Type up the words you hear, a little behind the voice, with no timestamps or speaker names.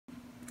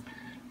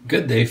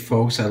Good day,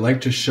 folks. I'd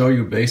like to show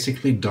you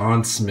basically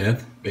Don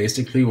Smith,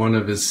 basically one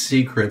of his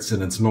secrets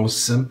in its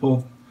most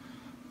simple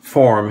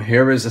form.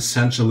 Here is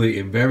essentially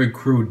a very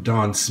crude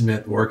Don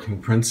Smith working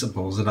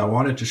principles, and I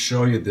wanted to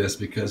show you this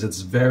because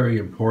it's very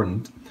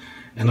important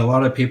and a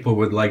lot of people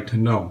would like to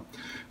know.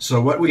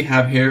 So what we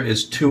have here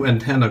is two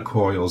antenna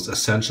coils,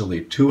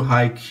 essentially two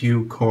high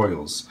Q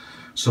coils.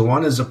 So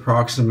one is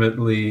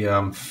approximately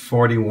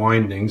 40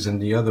 windings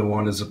and the other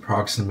one is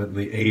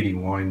approximately 80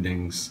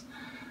 windings.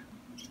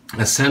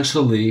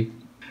 Essentially,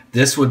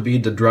 this would be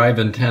the drive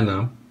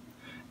antenna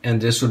and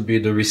this would be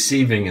the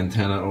receiving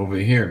antenna over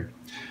here.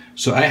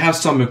 So I have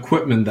some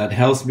equipment that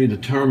helps me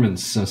determine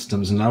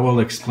systems, and I will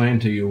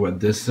explain to you what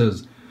this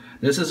is.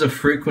 This is a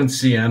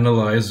frequency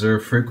analyzer,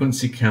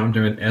 frequency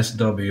counter, and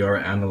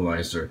SWR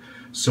analyzer.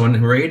 So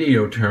in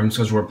radio terms,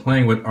 because we're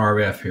playing with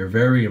RF here,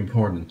 very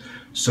important.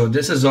 So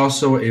this is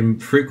also a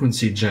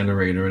frequency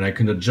generator, and I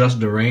can adjust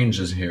the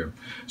ranges here.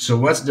 So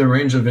what's the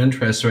range of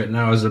interest right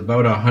now is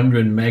about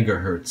 100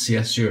 megahertz.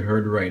 Yes, you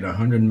heard right,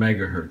 100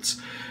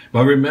 megahertz.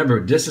 But remember,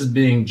 this is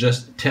being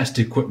just test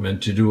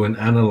equipment to do an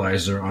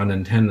analyzer on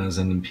antennas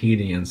and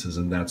impedances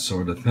and that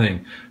sort of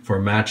thing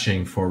for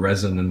matching for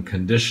resonant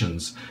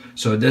conditions.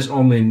 So this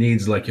only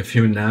needs like a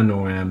few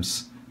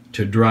nanoamps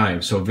to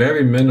drive. So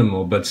very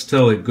minimal, but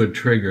still a good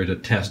trigger to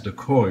test the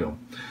coil.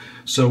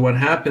 So what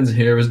happens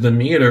here is the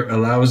meter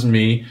allows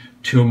me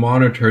to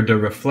monitor the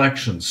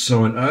reflections.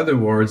 So in other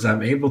words,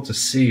 I'm able to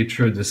see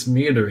through this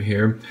meter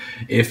here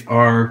if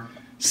our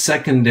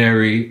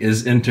secondary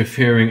is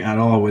interfering at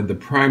all with the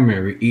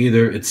primary.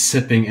 Either it's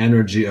sipping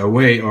energy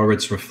away or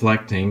it's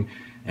reflecting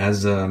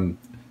as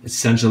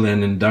essentially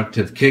an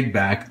inductive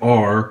kickback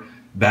or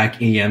back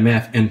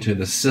EMF into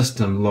the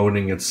system,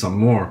 loading it some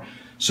more.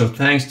 So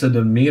thanks to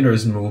the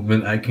meter's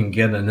movement, I can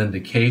get an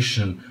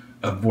indication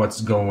of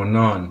what's going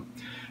on.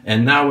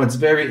 And now what's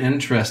very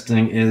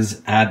interesting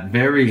is at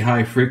very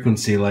high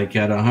frequency, like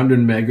at 100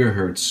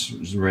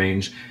 megahertz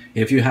range,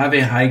 if you have a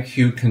high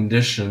Q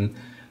condition,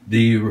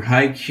 the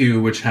high Q,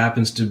 which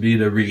happens to be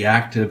the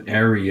reactive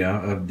area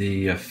of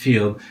the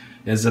field,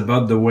 is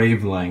about the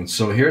wavelength.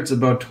 So here it's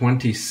about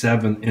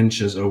 27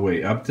 inches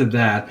away. Up to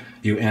that,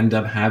 you end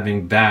up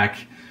having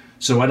back.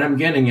 So what I'm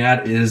getting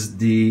at is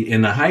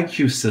in a high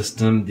Q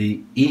system,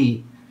 the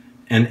E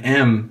and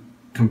M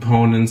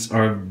components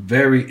are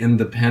very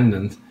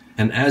independent.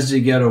 And as you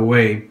get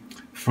away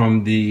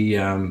from the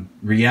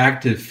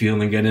reactive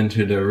field and get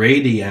into the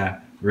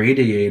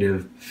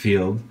radiative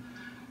field,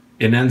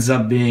 it ends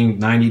up being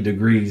 90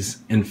 degrees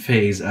in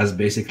phase as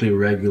basically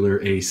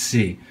regular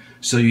AC.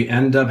 So you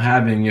end up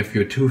having, if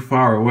you're too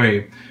far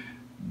away,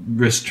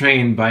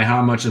 restrained by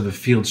how much of a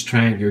field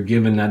strength you're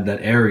given at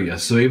that area.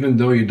 So even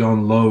though you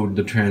don't load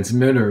the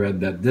transmitter at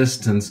that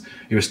distance,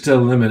 you're still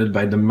limited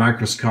by the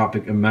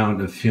microscopic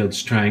amount of field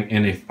strength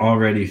in a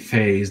already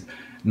phased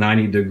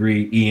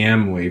 90-degree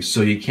EM wave.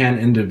 So you can't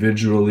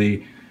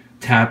individually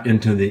tap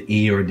into the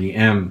E or the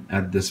M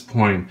at this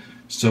point.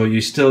 So you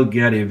still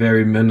get a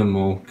very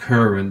minimal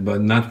current, but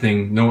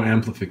nothing, no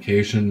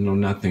amplification, no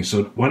nothing.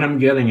 So what I'm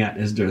getting at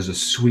is there's a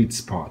sweet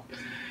spot.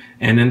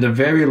 And in the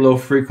very low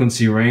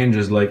frequency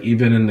ranges, like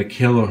even in the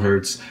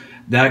kilohertz,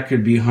 that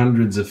could be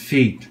hundreds of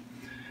feet.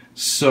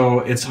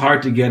 So it's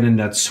hard to get in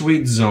that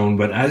sweet zone,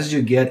 but as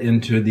you get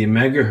into the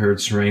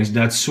megahertz range,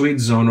 that sweet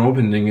zone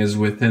opening is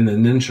within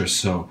an inch or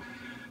so.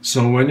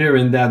 So when you're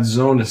in that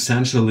zone,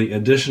 essentially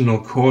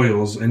additional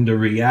coils in the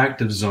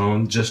reactive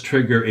zone just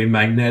trigger a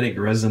magnetic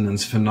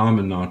resonance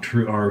phenomenon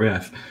through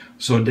RF.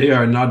 So they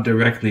are not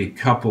directly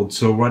coupled.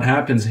 So what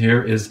happens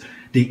here is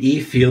the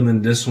E field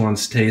in this one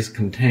stays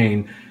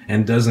contained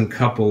and doesn't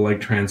couple like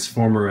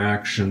transformer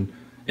action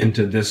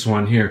into this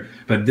one here.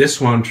 But this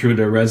one, through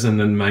the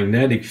resonant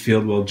magnetic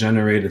field, will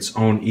generate its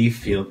own E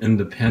field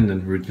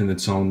independent within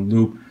its own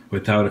loop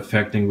without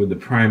affecting with the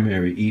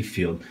primary E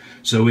field.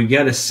 So we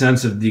get a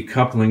sense of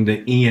decoupling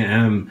the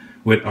EM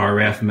with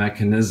RF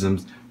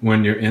mechanisms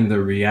when you're in the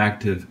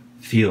reactive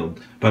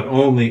field, but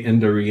only in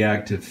the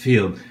reactive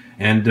field.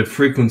 And the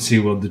frequency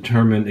will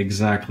determine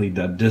exactly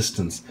that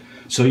distance.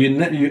 So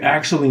you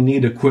actually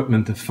need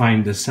equipment to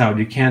find this out.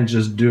 You can't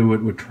just do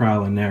it with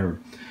trial and error.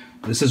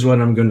 This is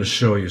what I'm going to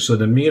show you. So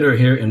the meter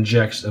here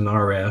injects an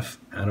RF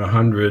at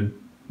 100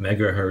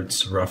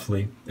 megahertz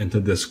roughly into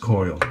this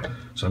coil.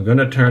 So I'm going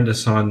to turn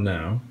this on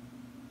now.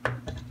 I'm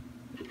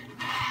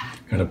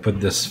going to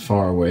put this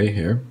far away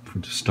here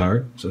to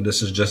start. So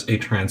this is just a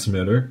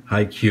transmitter,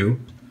 high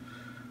Q.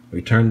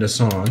 We turn this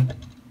on.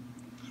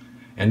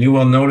 And you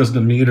will notice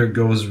the meter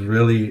goes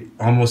really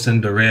almost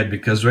into red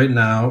because right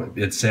now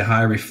it's a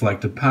high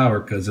reflective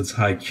power because it's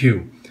high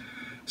Q.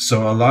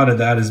 So a lot of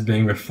that is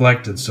being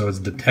reflected, so it's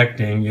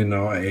detecting, you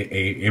know,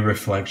 a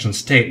reflection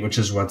state, which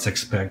is what's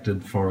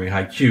expected for a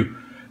high Q.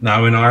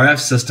 Now in RF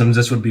systems,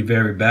 this would be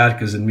very bad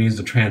because it means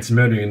the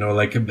transmitter, you know,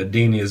 like a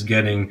Bedini is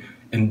getting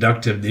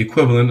inductive, the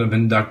equivalent of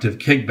inductive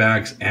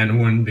kickbacks, and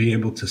wouldn't be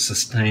able to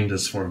sustain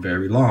this for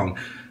very long.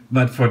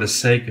 But for the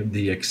sake of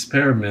the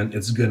experiment,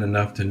 it's good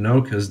enough to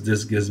know because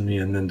this gives me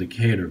an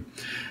indicator.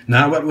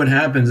 Now what would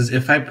happen is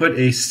if I put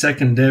a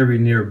secondary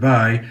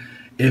nearby,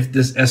 if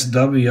this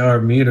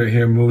SWR meter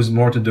here moves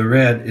more to the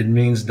red, it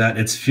means that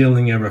it's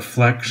feeling a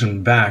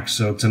reflection back,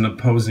 so it's an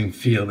opposing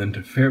field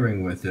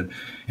interfering with it.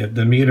 If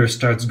the meter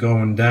starts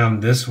going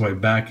down this way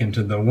back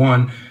into the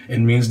 1, it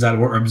means that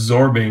we're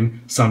absorbing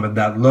some of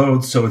that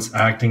load, so it's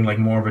acting like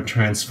more of a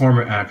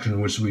transformer action,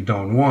 which we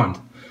don't want.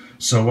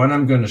 So what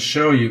I'm going to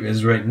show you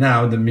is right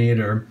now the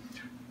meter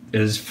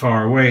is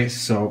far away,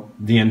 so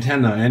the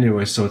antenna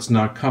anyway, so it's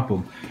not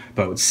coupled.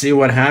 But see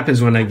what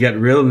happens when I get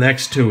real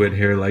next to it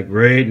here, like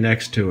right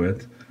next to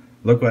it.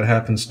 Look what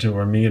happens to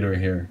our meter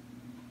here.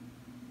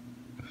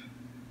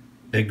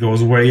 It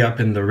goes way up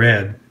in the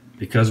red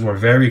because we're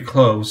very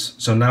close.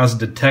 So now it's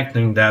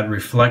detecting that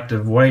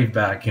reflective wave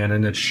back in,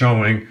 and it's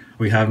showing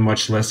we have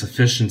much less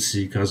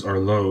efficiency because our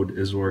load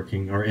is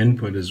working, our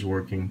input is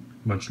working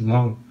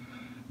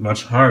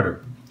much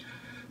harder.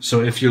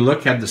 So if you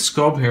look at the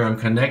scope here, I'm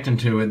connecting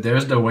to it,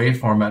 there's the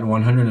waveform at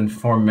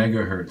 104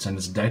 megahertz, and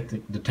it's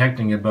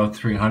detecting about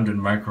 300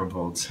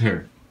 microvolts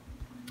here.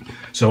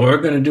 So what we're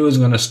going to do is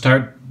going to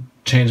start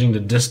changing the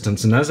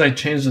distance, and as I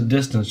change the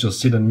distance, you'll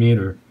see the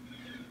meter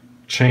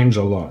change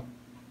a lot.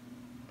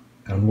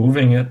 I'm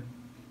moving it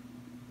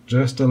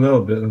just a little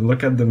bit, and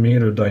look at the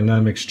meter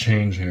dynamics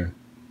change here.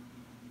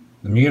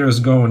 The meter is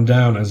going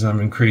down as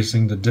I'm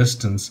increasing the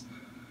distance,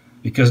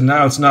 because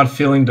now it's not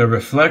feeling the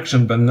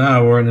reflection, but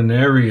now we're in an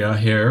area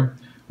here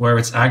where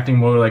it's acting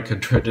more like a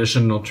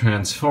traditional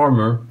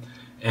transformer,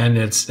 and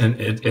it's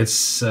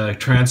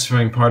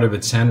transferring part of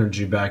its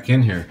energy back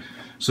in here.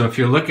 So if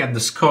you look at the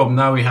scope,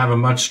 now we have a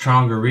much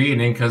stronger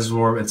reading because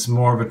it's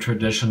more of a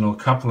traditional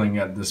coupling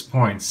at this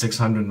point,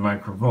 600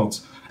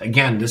 microvolts.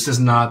 Again, this is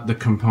not the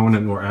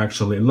component we're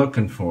actually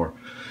looking for.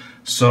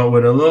 So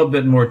with a little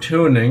bit more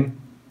tuning,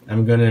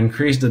 I'm going to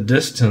increase the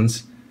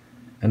distance,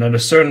 and at a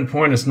certain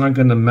point it's not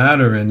going to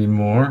matter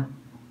anymore,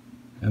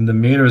 and the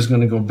meter is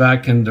going to go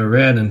back into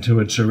red into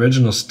its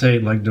original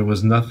state like there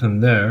was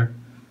nothing there.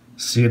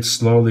 See, it's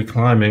slowly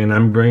climbing, and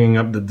I'm bringing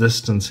up the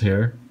distance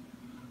here,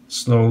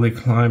 slowly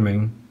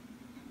climbing.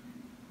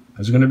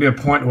 There's going to be a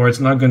point where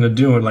it's not going to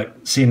do it, like,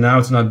 see, now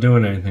it's not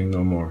doing anything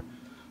no more.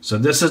 So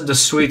this is the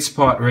sweet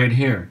spot right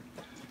here.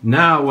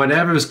 Now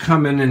whatever's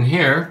coming in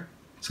here,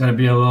 it's going to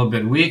be a little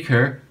bit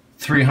weaker,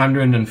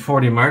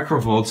 340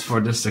 microvolts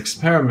for this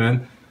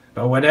experiment.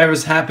 But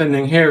whatever's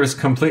happening here is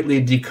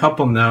completely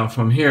decoupled now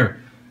from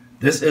here.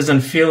 This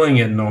isn't feeling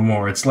it no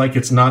more. It's like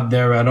it's not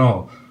there at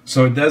all.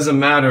 So it doesn't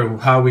matter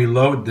how we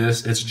load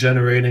this. It's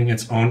generating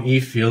its own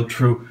E field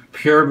through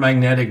pure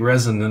magnetic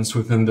resonance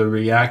within the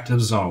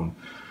reactive zone,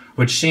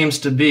 which seems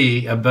to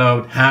be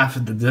about half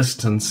of the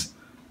distance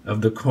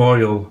of the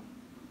coil,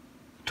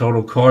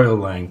 total coil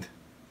length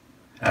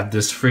at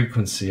this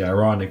frequency,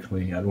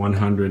 ironically, at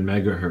 100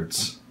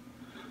 megahertz.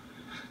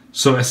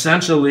 So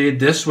essentially,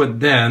 this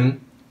would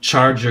then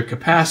charge your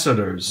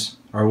capacitors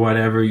or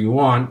whatever you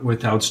want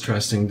without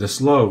stressing this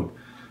load.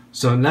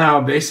 So now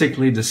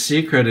basically the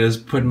secret is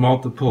put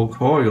multiple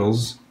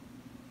coils,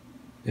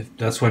 if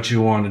that's what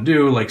you want to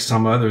do, like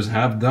some others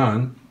have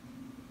done,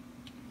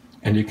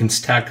 and you can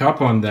stack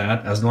up on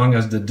that as long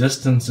as the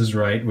distance is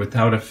right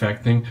without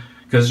affecting,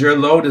 because your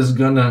load is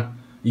gonna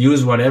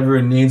use whatever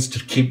it needs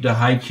to keep the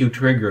high Q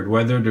triggered,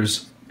 whether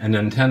there's an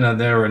antenna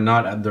there or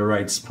not at the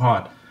right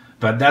spot.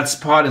 But that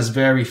spot is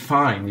very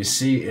fine. You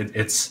see,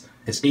 it's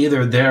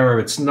either there or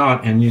it's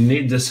not, and you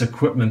need this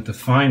equipment to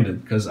find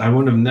it, because I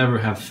would have never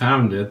have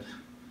found it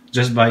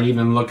just by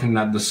even looking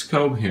at the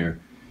scope here.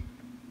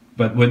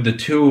 But with the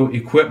two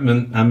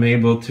equipment, I'm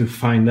able to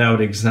find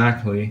out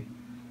exactly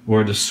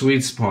where the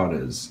sweet spot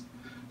is.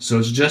 So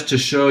it's just to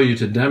show you,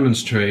 to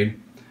demonstrate.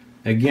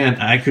 Again,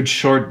 I could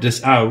short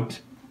this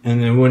out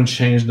and it wouldn't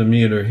change the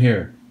meter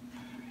here.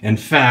 In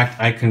fact,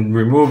 I can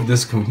remove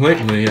this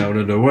completely out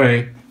of the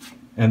way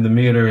and the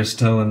meter is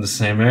still in the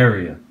same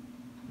area.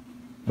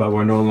 But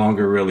we're no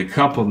longer really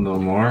coupled no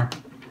more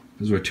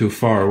because we're too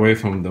far away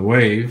from the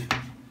wave.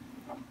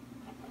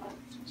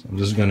 So I'm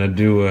just going to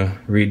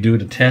redo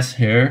the test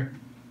here.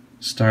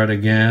 Start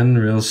again,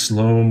 real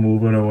slow,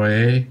 move it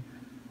away.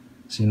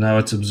 See, now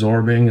it's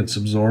absorbing, it's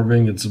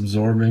absorbing, it's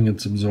absorbing,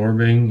 it's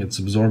absorbing, it's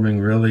absorbing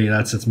really.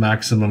 That's its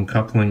maximum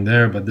coupling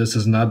there, but this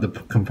is not the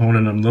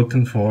component I'm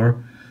looking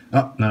for.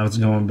 Oh, now it's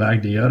going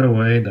back the other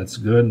way. That's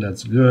good,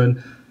 that's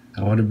good.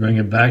 I want to bring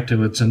it back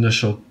to its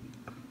initial.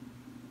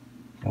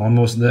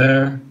 Almost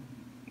there.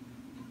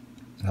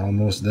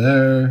 Almost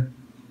there.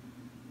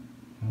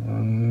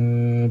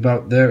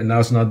 About there. Now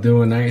it's not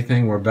doing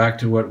anything. We're back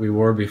to what we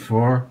were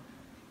before.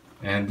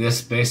 And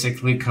this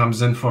basically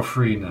comes in for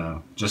free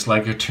now. Just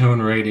like a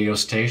tune radio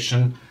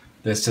station.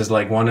 This is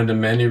like one of the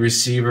many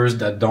receivers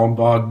that don't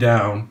bog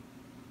down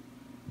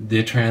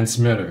the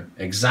transmitter.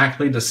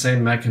 Exactly the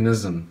same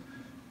mechanism.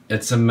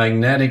 It's a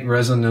magnetic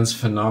resonance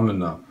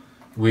phenomena.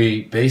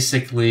 We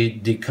basically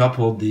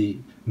decouple the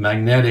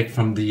magnetic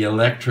from the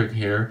electric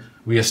here.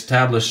 We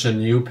establish a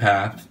new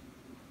path.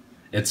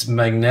 It's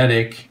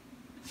magnetic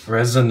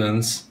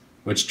resonance,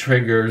 which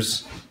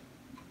triggers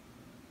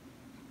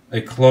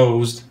a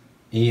closed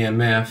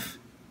EMF,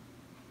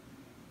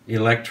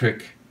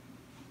 electric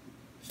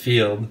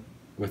field,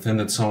 within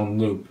its own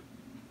loop.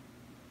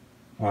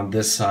 on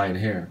this side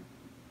here.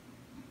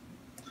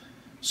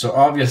 So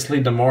obviously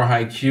the more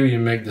high Q you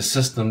make the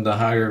system, the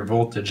higher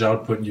voltage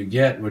output you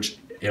get, which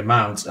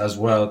amounts as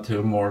well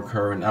to more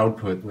current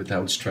output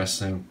without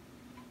stressing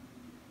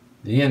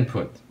the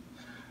input.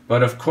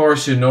 But of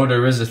course, you know,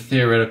 there is a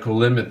theoretical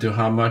limit to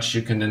how much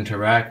you can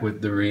interact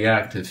with the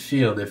reactive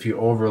field. If you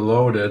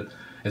overload it,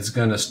 it's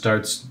going to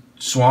start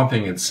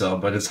swamping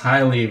itself, but it's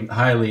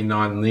highly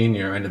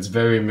non-linear, and it's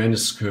very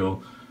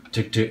minuscule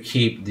to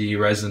keep the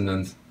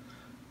resonant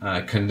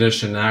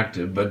condition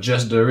active. But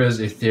just there is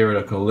a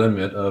theoretical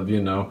limit of,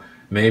 you know,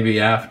 maybe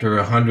after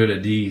 100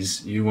 of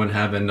these, you wouldn't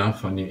have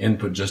enough on your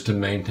input just to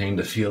maintain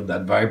the field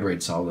that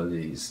vibrates all of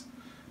these,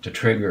 to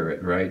trigger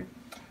it, right?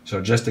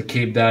 So just to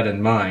keep that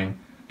in mind.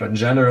 But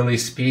generally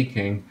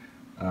speaking,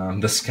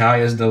 the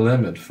sky is the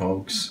limit,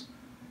 folks.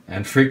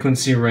 And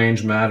frequency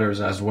range matters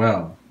as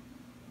well.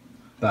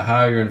 The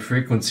higher in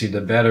frequency,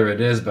 the better it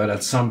is. But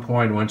at some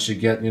point, once you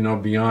get, you know,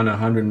 beyond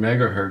 100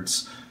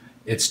 megahertz,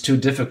 it's too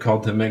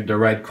difficult to make the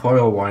right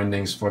coil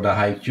windings for the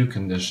high Q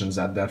conditions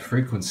at that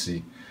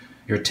frequency.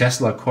 Your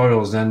Tesla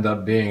coils end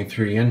up being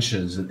 3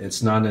 inches.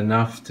 It's not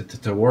enough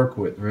to work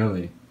with,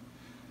 really,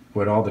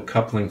 with all the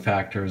coupling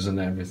factors and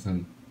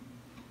everything.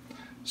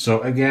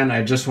 So again,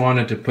 I just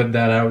wanted to put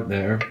that out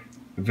there.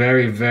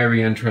 Very,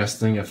 very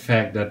interesting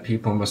effect that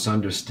people must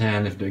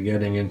understand if they're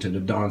getting into the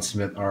Don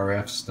Smith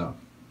RF stuff.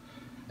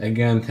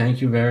 Again,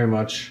 thank you very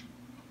much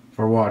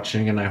for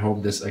watching, and I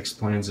hope this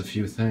explains a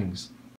few things.